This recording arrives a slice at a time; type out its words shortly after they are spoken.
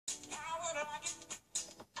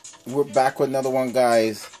We're back with another one,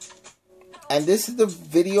 guys, and this is the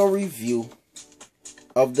video review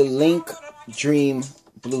of the Link Dream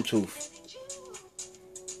Bluetooth.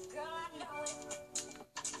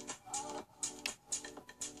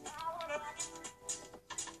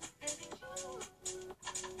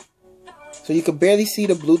 So you can barely see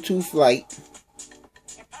the Bluetooth light,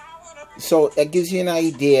 so that gives you an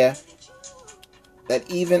idea that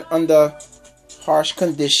even under harsh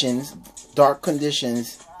conditions, dark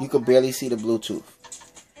conditions, you could barely see the Bluetooth.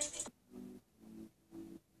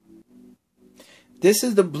 This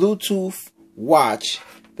is the Bluetooth watch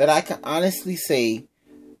that I can honestly say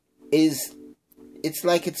it's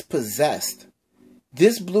like it's possessed.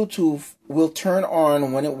 This Bluetooth will turn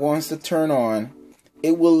on when it wants to turn on.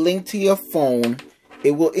 It will link to your phone.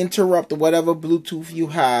 It will interrupt whatever Bluetooth you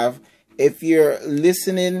have. If you're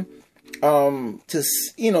listening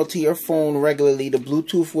to your phone regularly, the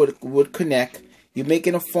Bluetooth would connect. You're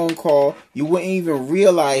making a phone call, you wouldn't even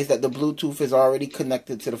realize that the Bluetooth is already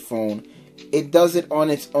connected to the phone. It does it on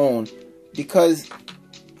its own, because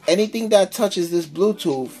anything that touches this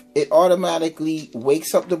Bluetooth, it automatically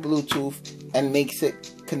wakes up the Bluetooth and makes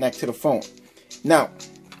it connect to the phone. Now,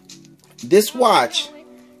 this watch,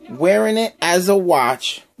 wearing it as a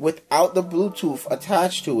watch without the Bluetooth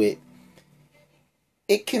attached to it,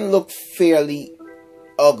 it can look fairly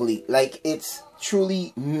ugly, like it's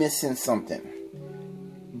truly missing something.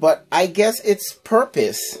 But I guess its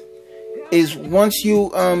purpose is once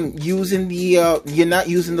you using the you're not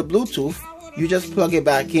using the Bluetooth, you just plug it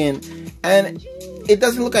back in, and it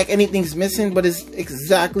doesn't look like anything's missing, but it's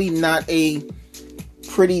exactly not a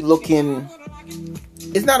pretty looking.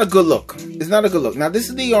 It's not a good look. It's not a good look. Now this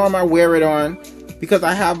is the arm I wear it on because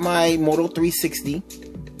I have my Moto 360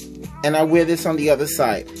 and I wear this on the other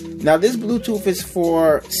side. Now this Bluetooth is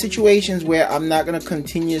for situations where I'm not going to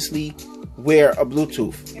continuously wear a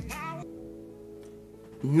Bluetooth.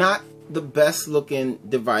 Not the best looking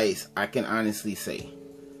device, I can honestly say,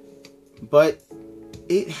 but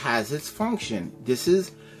it has its function. This is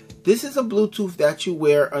a Bluetooth that you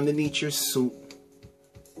wear underneath your suit.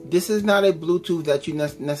 This is not a Bluetooth that you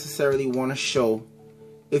necessarily want to show.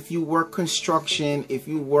 If you work construction, if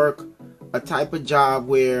you work a type of job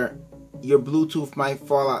where your Bluetooth might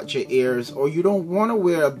fall out your ears, or you don't want to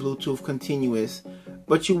wear a Bluetooth continuous,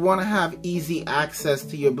 but you want to have easy access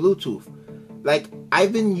to your Bluetooth. Like,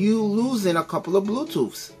 I've been losing a couple of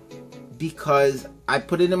Bluetooths because I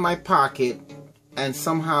put it in my pocket and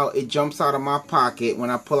somehow it jumps out of my pocket when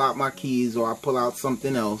I pull out my keys or I pull out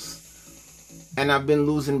something else, and I've been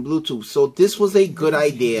losing Bluetooth. So this was a good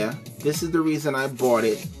idea. This is the reason I bought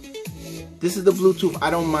it. This is the Bluetooth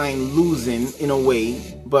I don't mind losing in a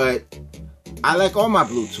way, but I like all my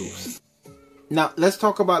Bluetooths. Now let's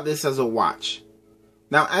talk about this as a watch.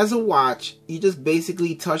 Now as a watch, you just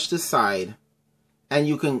basically touch the side and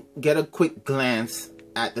you can get a quick glance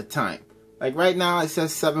at the time. Like right now it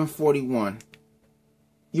says 7:41.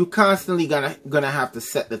 You constantly gonna have to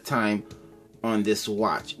set the time on this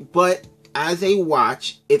watch. But as a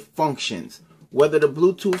watch, it functions. Whether the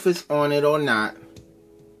Bluetooth is on it or not,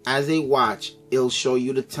 as a watch, it'll show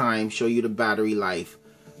you the time, show you the battery life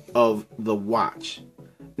of the watch.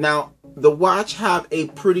 Now, the watch have a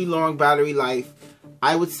pretty long battery life.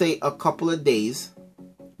 I would say a couple of days.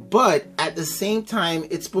 But at the same time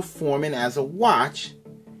it's performing as a watch,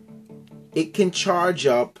 it can charge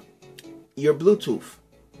up your Bluetooth.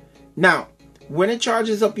 Now, when it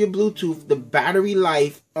charges up your Bluetooth, the battery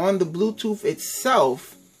life on the Bluetooth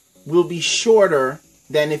itself will be shorter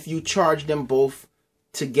than if you charge them both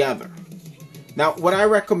together. Now, what I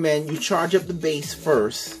recommend, you charge up the base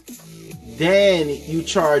first, then you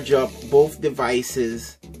charge up both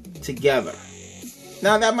devices together.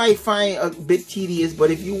 Now, that might find a bit tedious, but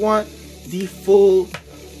if you want the full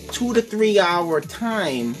 2 to 3 hour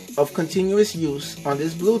time of continuous use on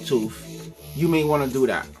this Bluetooth, you may want to do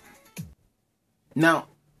that. Now,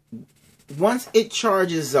 once it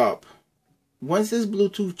charges up, once this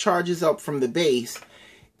Bluetooth charges up from the base,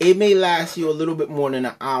 it may last you a little bit more than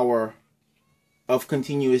an hour of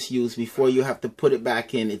continuous use before you have to put it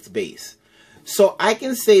back in its base. So I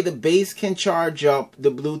can say the base can charge up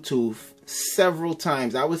the Bluetooth several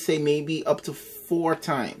times. I would say maybe up to 4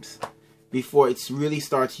 times before it really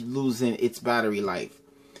starts losing its battery life.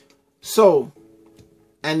 So,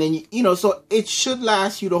 and then, so it should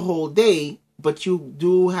last you the whole day, but you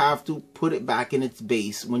do have to put it back in its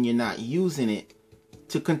base when you're not using it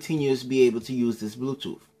to continuously be able to use this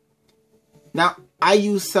Bluetooth. Now, I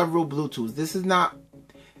use several Bluetooths. This is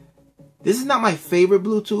not my favorite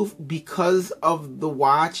Bluetooth because of the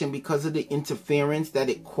watch and because of the interference that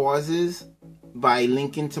it causes by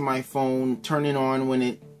linking to my phone, turning on when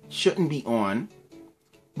it shouldn't be on.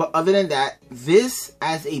 But other than that, this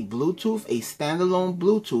as a Bluetooth, a standalone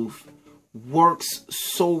Bluetooth, works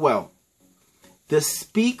so well. The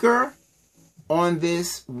speaker on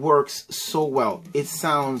this works so well. It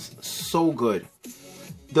sounds so good.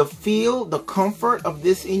 The feel, the comfort of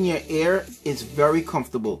this in your ear is very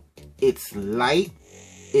comfortable. It's light.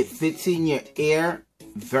 It fits in your ear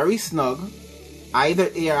very snug. Either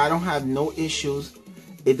ear, I don't have no issues.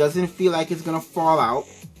 It doesn't feel like it's gonna fall out.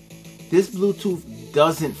 This Bluetooth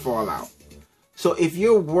doesn't fall out. So if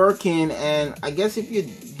you're working, and I guess if you're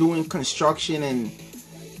doing construction, and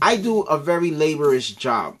I do a very laborious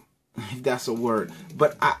job, if that's a word,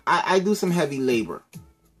 but I do some heavy labor.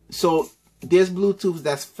 So there's Bluetooths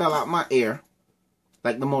that fell out my ear,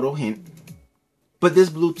 like the Moto Hint, but this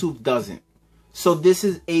Bluetooth doesn't. So this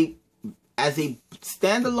is as a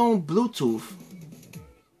standalone Bluetooth,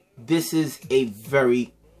 this is a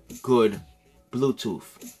very good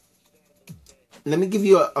Bluetooth. Let me give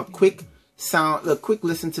you a quick sound, a quick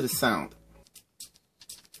listen to the sound.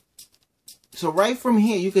 So right from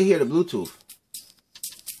here, you can hear the Bluetooth.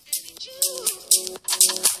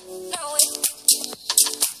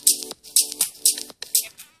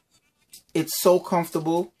 It's so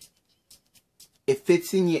comfortable. It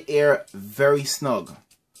fits in your ear very snug.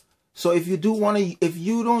 So if you do want to, if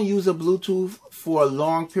you don't use a Bluetooth for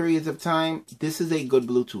long periods of time, this is a good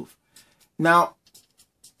Bluetooth. Now,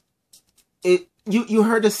 you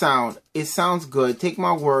heard the sound. It sounds good. Take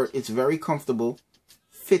my word, it's very comfortable.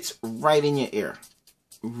 Fits right in your ear.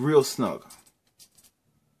 Real snug.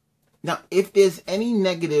 Now, if there's any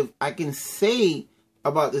negative I can say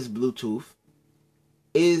about this Bluetooth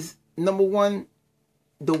is, number one,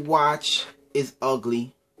 the watch is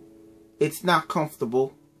ugly. It's not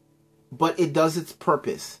comfortable, but it does its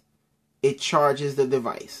purpose. It charges the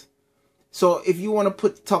device. So if you want to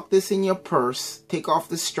tuck this in your purse, take off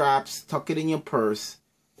the straps, tuck it in your purse.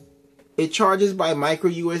 It charges by micro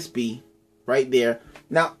USB right there.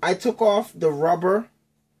 Now, I took off the rubber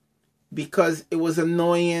because it was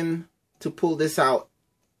annoying to pull this out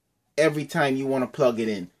every time you want to plug it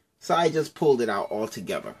in. So I just pulled it out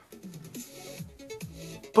altogether.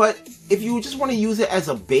 But if you just want to use it as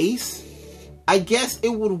a base, I guess it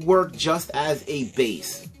would work just as a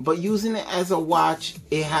base. But using it as a watch,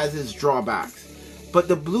 it has its drawbacks. But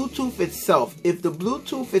the Bluetooth itself, if the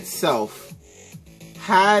Bluetooth itself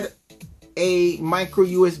had a micro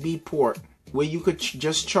USB port where you could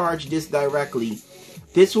just charge this directly,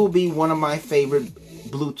 this will be one of my favorite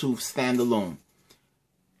Bluetooth standalone.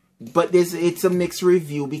 But it's a mixed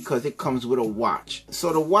review because it comes with a watch.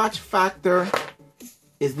 So the watch factor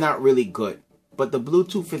is not really good. But the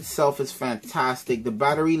Bluetooth itself is fantastic. The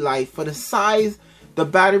battery life, for the size, the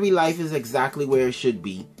battery life is exactly where it should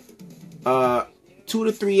be. 2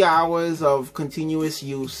 to 3 hours of continuous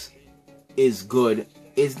use is good.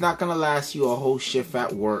 It's not going to last you a whole shift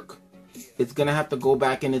at work. It's going to have to go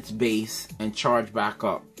back in its base and charge back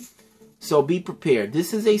up. So be prepared.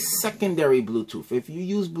 This is a secondary Bluetooth. If you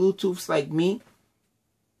use Bluetooths like me,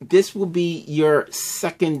 this will be your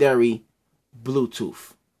secondary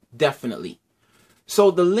Bluetooth. Definitely.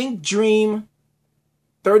 So the Link Dream,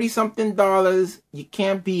 $30-something. You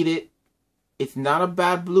can't beat it. It's not a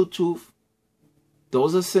bad Bluetooth.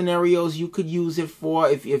 Those are scenarios you could use it for.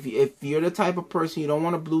 If you're the type of person you don't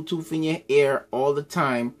want a Bluetooth in your ear all the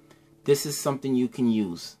time, this is something you can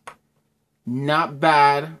use. Not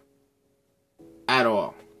bad at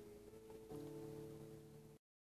all.